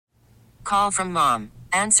Call from mom.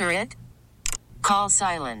 Answer it. Call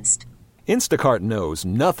silenced. Instacart knows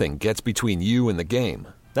nothing gets between you and the game.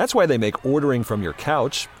 That's why they make ordering from your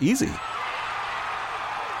couch easy.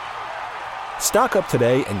 Stock up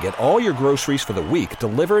today and get all your groceries for the week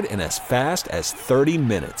delivered in as fast as 30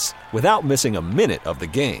 minutes without missing a minute of the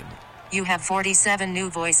game. You have 47 new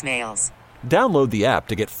voicemails. Download the app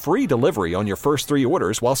to get free delivery on your first 3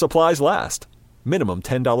 orders while supplies last. Minimum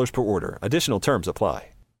 $10 per order. Additional terms apply.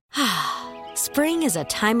 Spring is a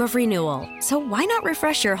time of renewal, so why not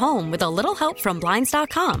refresh your home with a little help from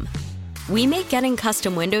Blinds.com? We make getting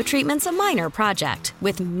custom window treatments a minor project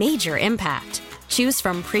with major impact. Choose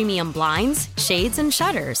from premium blinds, shades, and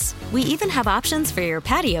shutters. We even have options for your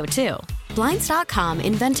patio, too. Blinds.com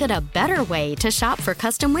invented a better way to shop for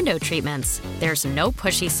custom window treatments. There's no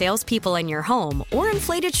pushy salespeople in your home or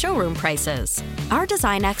inflated showroom prices. Our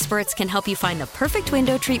design experts can help you find the perfect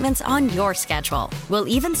window treatments on your schedule. We'll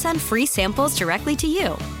even send free samples directly to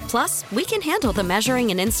you. Plus, we can handle the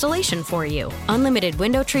measuring and installation for you. Unlimited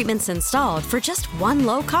window treatments installed for just one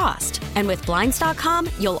low cost. And with Blinds.com,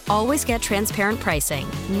 you'll always get transparent pricing.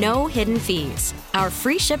 No hidden fees. Our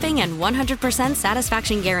free shipping and 100%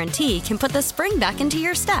 satisfaction guarantee can put the spring back into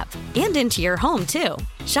your step and into your home, too.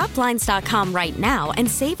 Shop Blinds.com right now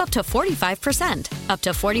and save up to 45%. Up to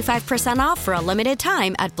 45% off for a limited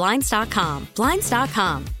time at Blinds.com.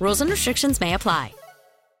 Blinds.com. Rules and restrictions may apply.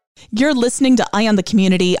 You're listening to Eye on the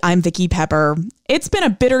Community. I'm Vicki Pepper. It's been a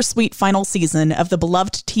bittersweet final season of the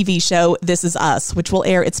beloved TV show This Is Us, which will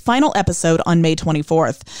air its final episode on May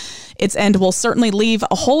 24th. Its end will certainly leave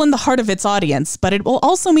a hole in the heart of its audience, but it will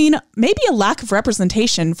also mean maybe a lack of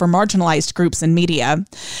representation for marginalized groups in media.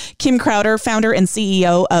 Kim Crowder, founder and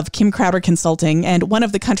CEO of Kim Crowder Consulting and one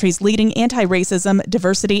of the country's leading anti-racism,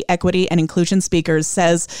 diversity, equity, and inclusion speakers,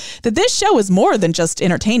 says that this show is more than just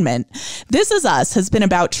entertainment. This Is Us has been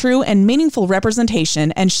about true and meaningful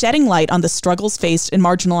representation and shedding light on the struggles faced in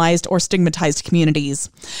marginalized or stigmatized communities.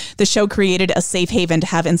 The show created a safe haven to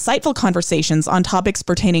have insightful conversations on topics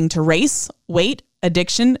pertaining to race, weight,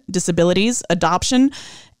 addiction, disabilities, adoption,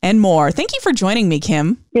 and more. Thank you for joining me,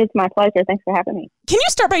 Kim. It's my pleasure. Thanks for having me. Can you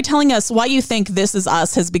start by telling us why you think This Is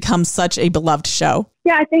Us has become such a beloved show?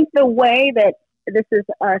 Yeah, I think the way that This Is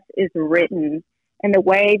Us is written and the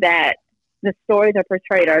way that the stories are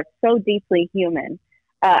portrayed are so deeply human.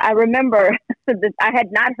 I remember that I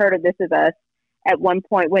had not heard of This Is Us at one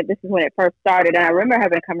point when it first started. And I remember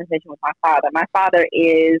having a conversation with my father. My father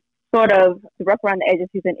is sort of rough around the edges.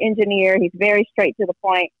 He's an engineer. He's very straight to the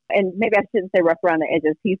point. And maybe I shouldn't say rough around the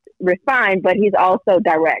edges. He's refined, but he's also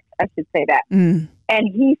direct. I should say that. And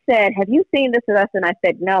he said, "Have you seen This Is Us?" And I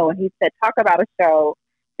said, "No." And he said, "Talk about a show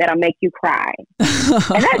that'll make you cry." And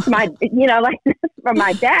that's that's from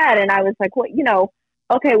my dad. And I was like, well,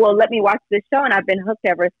 okay, well, let me watch this show. And I've been hooked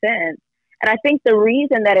ever since. And I think the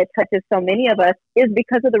reason that it touches so many of us is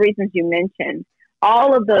because of the reasons you mentioned.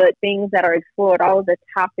 All of the things that are explored, all of the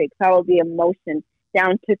topics, all of the emotions,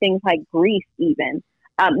 down to things like grief even.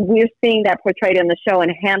 We're seeing that portrayed in the show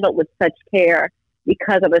and handled with such care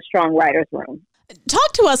because of a strong writer's room.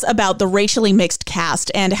 Talk to us about the racially mixed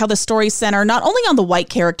cast and how the stories center not only on the white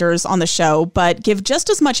characters on the show, but give just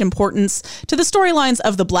as much importance to the storylines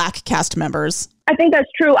of the Black cast members. I think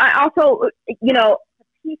that's true. I also, a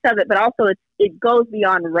piece of it, but also it goes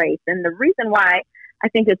beyond race. And the reason why I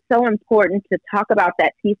think it's so important to talk about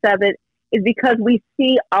that piece of it is because we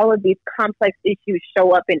see all of these complex issues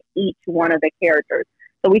show up in each one of the characters.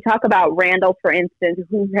 So we talk about Randall, for instance,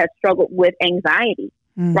 who has struggled with anxiety,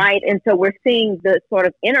 right? And so we're seeing the sort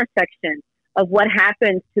of intersection of what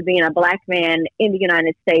happens to being a Black man in the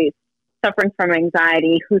United States suffering from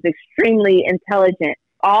anxiety, who's extremely intelligent.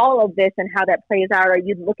 All of this and how that plays out. Or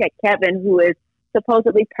you look at Kevin, who is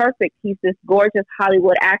supposedly perfect. He's this gorgeous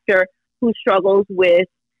Hollywood actor who struggles with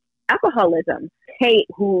alcoholism. Kate,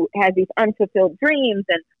 who has these unfulfilled dreams,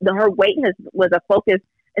 and her weight was a focus,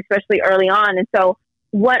 especially early on. And so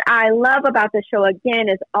what I love about the show, again,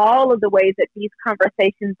 is all of the ways that these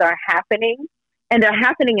conversations are happening, and they're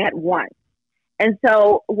happening at once. And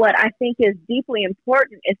so what I think is deeply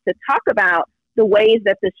important is to talk about the ways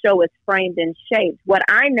that the show is framed and shaped. What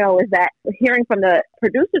I know is that hearing from the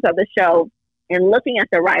producers of the show and looking at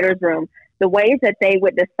the writer's room, the ways that they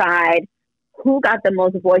would decide who got the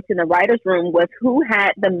most voice in the writer's room was who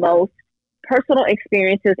had the most personal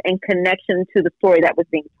experiences and connection to the story that was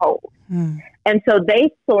being told. And so they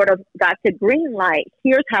sort of got to green light,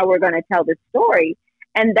 here's how we're going to tell this story.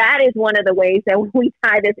 And that is one of the ways that we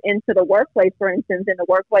tie this into the workplace, for instance, in the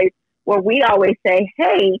workplace where we always say,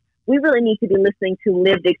 hey, we really need to be listening to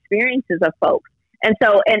lived experiences of folks. And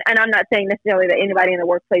so, and I'm not saying necessarily that anybody in the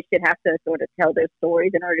workplace should have to sort of tell their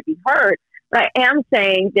stories in order to be heard, but I am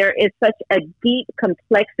saying there is such a deep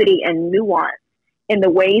complexity and nuance in the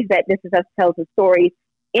ways that This Is Us tells the stories,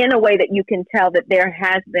 in a way that you can tell that there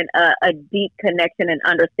has been a deep connection and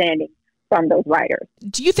understanding from those writers.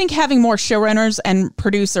 Do you think having more showrunners and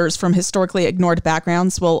producers from historically ignored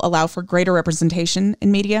backgrounds will allow for greater representation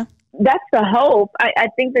in media? That's the hope. I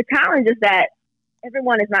think the challenge is that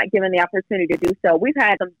everyone is not given the opportunity to do so. We've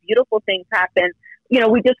had some beautiful things happen. You know,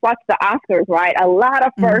 we just watched the Oscars, right? A lot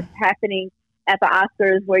of firsts happening at the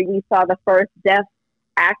Oscars, where we saw the first deaf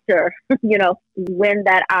actor, win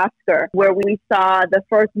that Oscar, where we saw the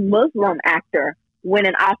first Muslim actor win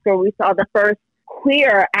an Oscar. We saw the first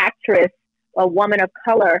queer actress, a woman of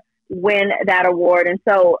color, win that award. And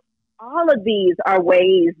so all of these are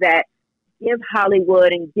ways that give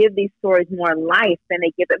Hollywood and give these stories more life, and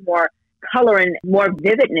they give it more color and more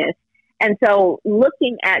vividness. And so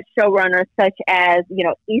looking at showrunners such as,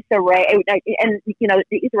 Issa Rae, and,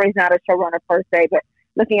 Issa Rae is not a showrunner per se, but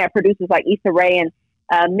looking at producers like Issa Rae and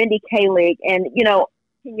Mindy Kaling and,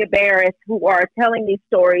 Kenya Barris, who are telling these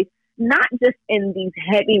stories, not just in these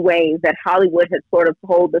heavy ways that Hollywood has sort of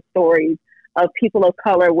told the stories of people of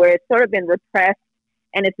color, where it's sort of been repressed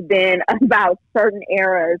and it's been about certain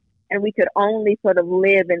eras, and we could only sort of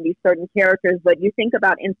live in these certain characters. But you think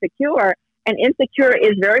about Insecure, and Insecure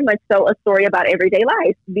is very much so a story about everyday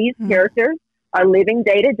life. These characters are living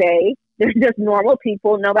day to day. They're just normal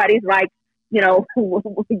people. Nobody's like,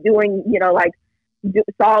 doing,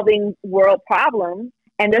 solving world problems.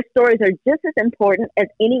 And their stories are just as important as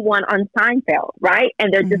anyone on Seinfeld, right?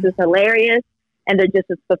 And they're just as hilarious, and they're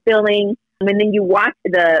just as fulfilling. And then you watch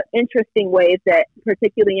the interesting ways that,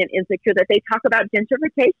 particularly in Insecure, that they talk about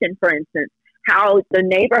gentrification, for instance, how the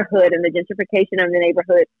neighborhood and the gentrification of the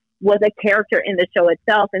neighborhood was a character in the show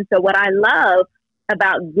itself. And so what I love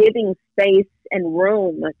about giving space and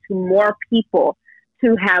room to more people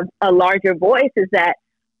to have a larger voice is that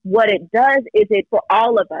what it does is it, for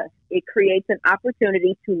all of us, it creates an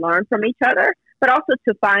opportunity to learn from each other, but also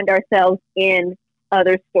to find ourselves in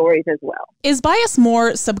other stories as well. Is bias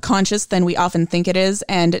more subconscious than we often think it is?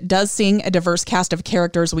 And does seeing a diverse cast of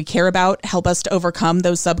characters we care about help us to overcome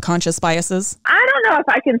those subconscious biases? I don't know if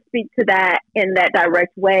I can speak to that in that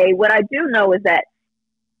direct way. What I do know is that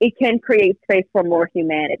it can create space for more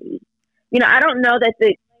humanity. I don't know that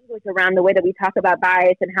the language around the way that we talk about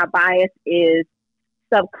bias and how bias is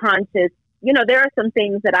subconscious, there are some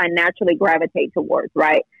things that I naturally gravitate towards,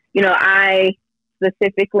 right? I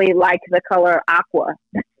specifically like the color aqua.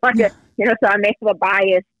 So I may have a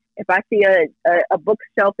bias if I see a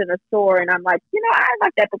bookshelf in a store and I'm like, I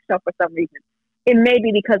like that bookshelf for some reason. It may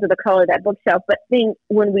be because of the color of that bookshelf, but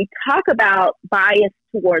when we talk about bias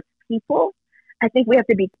towards people, I think we have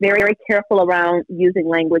to be very, very careful around using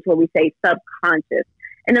language where we say subconscious.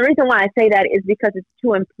 And the reason why I say that is because it's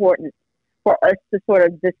too important for us to sort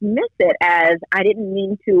of dismiss it as I didn't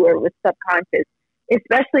mean to, or it was subconscious,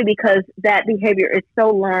 especially because that behavior is so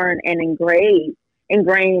learned and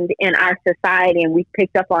ingrained in our society, and we've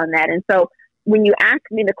picked up on that. And so when you ask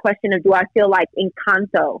me the question of, do I feel like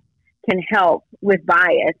Encanto can help with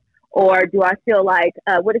bias, or do I feel like,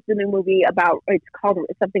 what is the new movie about? It's called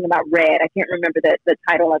something about red. I can't remember the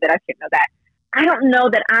title of it. I should know that. I don't know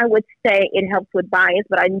that I would say it helps with bias,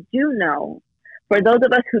 but I do know for those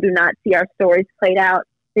of us who do not see our stories played out,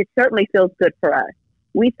 it certainly feels good for us.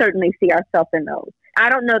 We certainly see ourselves in those. I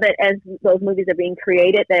don't know that as those movies are being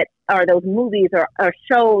created, or those movies or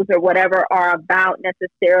shows or whatever are about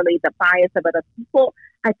necessarily the bias of other people.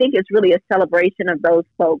 I think it's really a celebration of those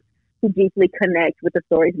folks who deeply connect with the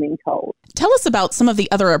stories being told. Tell us about some of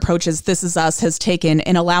the other approaches This Is Us has taken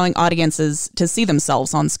in allowing audiences to see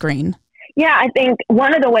themselves on screen. Yeah, I think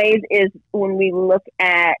one of the ways is when we look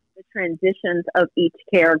at the transitions of each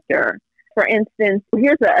character. For instance,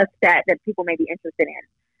 here's a stat that people may be interested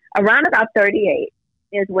in. Around about 38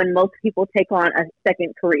 is when most people take on a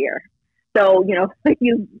second career. So, if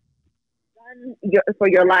you've done for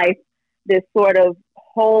your life this sort of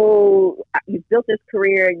you built this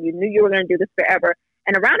career and you knew you were going to do this forever.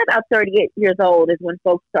 And around about 38 years old is when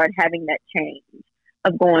folks start having that change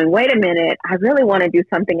of going, wait a minute, I really want to do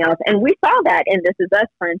something else. And we saw that in This Is Us,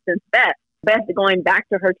 for instance, Beth going back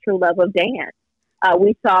to her true love of dance.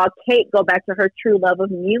 We saw Kate go back to her true love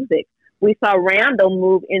of music. We saw Randall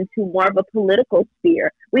move into more of a political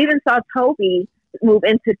sphere. We even saw Toby move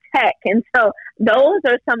into tech. And so those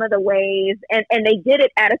are some of the ways, and they did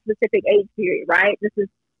it at a specific age period, right?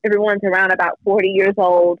 Everyone's around about 40 years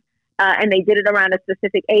old, and they did it around a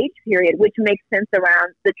specific age period, which makes sense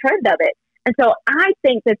around the trend of it. And so I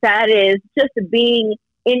think that is just being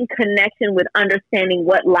in connection with understanding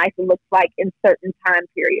what life looks like in certain time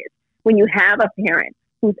periods. When you have a parent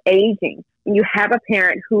who's aging, when you have a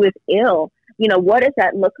parent who is ill, what does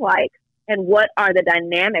that look like? And what are the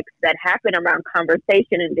dynamics that happen around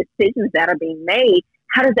conversation and decisions that are being made?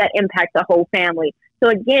 How does that impact the whole family? So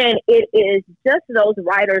again, it is just those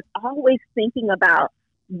writers always thinking about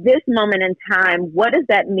this moment in time. What does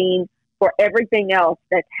that mean for everything else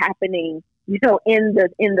that's happening, in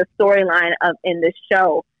the storyline in this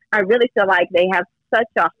show? I really feel like they have such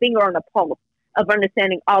a finger on the pulse of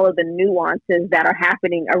understanding all of the nuances that are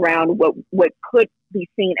happening around what could be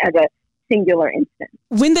seen as a singular instance.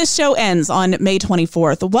 When this show ends on May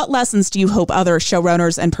 24th, what lessons do you hope other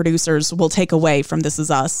showrunners and producers will take away from This Is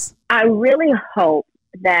Us? I really hope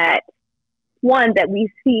that, one, that we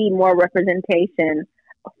see more representation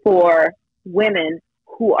for women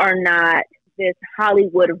who are not this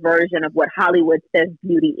Hollywood version of what Hollywood says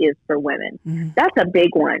beauty is for women. Mm-hmm. That's a big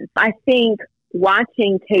one. I think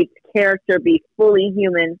watching Kate's character be fully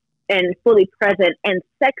human and fully present and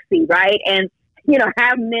sexy, right? And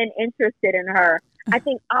have men interested in her. I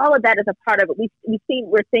think all of that is a part of it.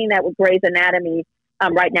 We're seeing that with Grey's Anatomy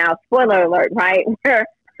right now. Spoiler alert, right? Where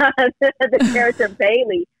the character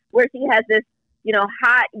Bailey, where she has this,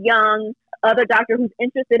 hot young other doctor who's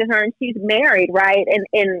interested in her, and she's married, right?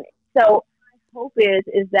 And so my hope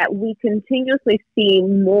is that we continuously see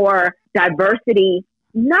more diversity.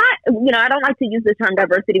 Not, I don't like to use the term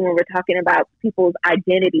diversity when we're talking about people's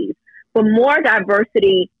identities, but more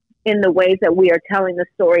diversity in the ways that we are telling the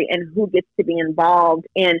story and who gets to be involved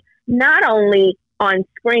in not only on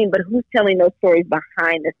screen, but who's telling those stories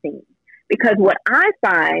behind the scenes. Because what I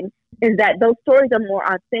find is that those stories are more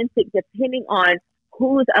authentic depending on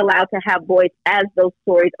who's allowed to have voice as those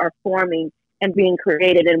stories are forming and being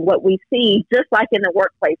created. And what we see, just like in the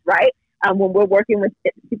workplace, right? When we're working with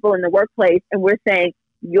people in the workplace and we're saying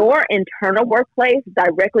your internal workplace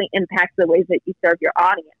directly impacts the ways that you serve your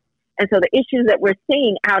audience. And so the issues that we're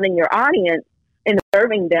seeing out in your audience and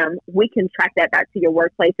serving them, we can track that back to your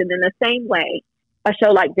workplace. And in the same way, a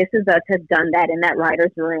show like This Is Us has done that in that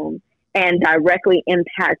writer's room and directly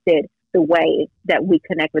impacted the way that we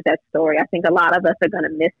connect with that story. I think a lot of us are going to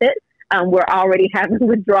miss it. We're already having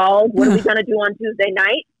withdrawals. What are we going to do on Tuesday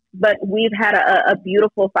night? But we've had a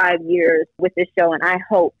beautiful 5 years with this show, and I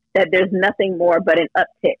hope that there's nothing more but an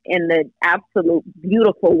uptick in the absolute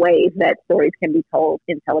beautiful ways that stories can be told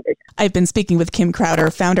in television. I've been speaking with Kim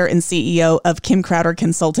Crowder, founder and CEO of Kim Crowder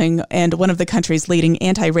Consulting and one of the country's leading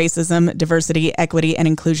anti-racism, diversity, equity, and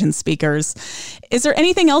inclusion speakers. Is there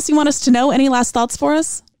anything else you want us to know? Any last thoughts for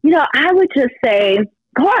us? I would just say,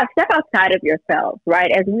 step outside of yourself,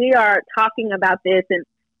 right? As we are talking about this, and,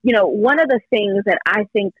 one of the things that I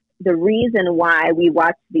think the reason why we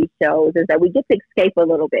watch these shows is that we get to escape a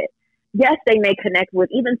little bit. Yes, they may connect with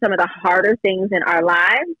even some of the harder things in our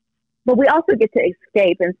lives, but we also get to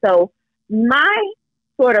escape. And so my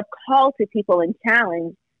sort of call to people and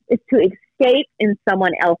challenge is to escape in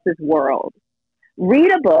someone else's world.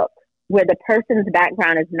 Read a book where the person's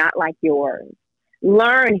background is not like yours.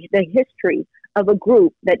 Learn the history of a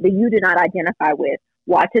group that you do not identify with.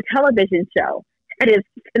 Watch a television show that is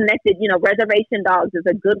connected. Reservation Dogs is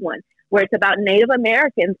a good one, where it's about Native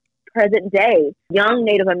Americans, present day, young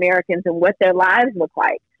Native Americans and what their lives look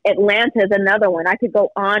like. Atlanta is another one. I could go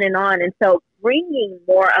on. And so bringing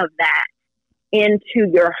more of that into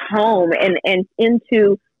your home and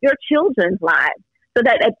into your children's lives so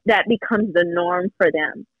that becomes the norm for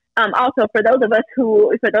them. Also, for those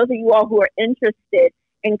of you all who are interested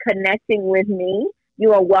in connecting with me,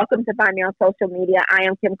 you are welcome to find me on social media. I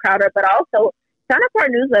am Kim Crowder, but also sign up for our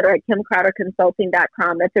newsletter at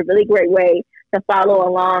kimcrowderconsulting.com. That's a really great way to follow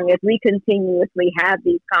along as we continuously have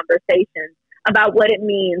these conversations about what it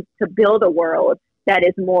means to build a world that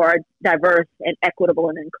is more diverse and equitable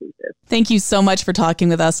and inclusive. Thank you so much for talking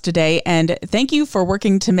with us today, and thank you for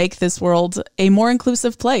working to make this world a more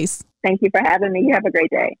inclusive place. Thank you for having me. You have a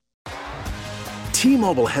great day.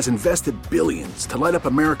 T-Mobile has invested billions to light up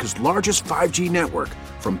America's largest 5G network,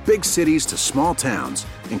 from big cities to small towns,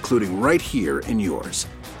 including right here in yours.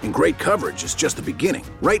 And great coverage is just the beginning.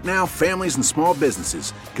 Right now, families and small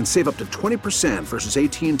businesses can save up to 20% versus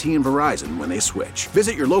AT&T and Verizon when they switch.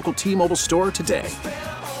 Visit your local T-Mobile store today.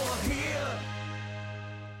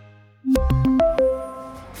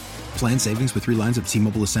 Plan savings with 3 lines of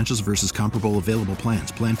T-Mobile Essentials versus comparable available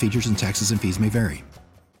plans. Plan features and taxes and fees may vary.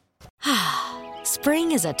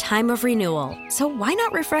 Spring is a time of renewal, so why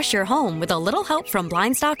not refresh your home with a little help from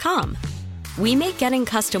Blinds.com? We make getting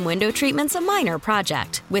custom window treatments a minor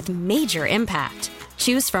project with major impact.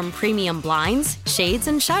 Choose from premium blinds, shades,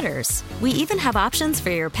 and shutters. We even have options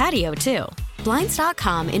for your patio, too.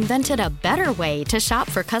 Blinds.com invented a better way to shop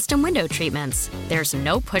for custom window treatments. There's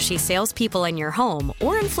no pushy salespeople in your home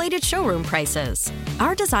or inflated showroom prices.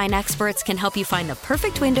 Our design experts can help you find the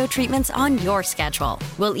perfect window treatments on your schedule.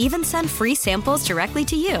 We'll even send free samples directly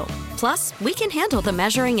to you. Plus, we can handle the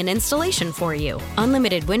measuring and installation for you.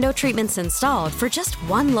 Unlimited window treatments installed for just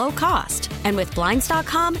one low cost. And with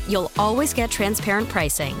Blinds.com, you'll always get transparent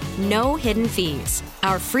pricing. No hidden fees.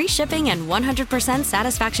 Our free shipping and 100%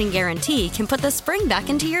 satisfaction guarantee can put the spring back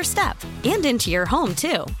into your step and into your home,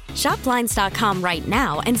 too. Shop Blinds.com right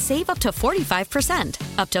now and save up to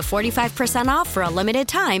 45%. Up to 45% off for a limited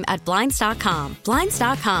time at Blinds.com.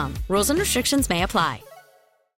 Blinds.com. Rules and restrictions may apply.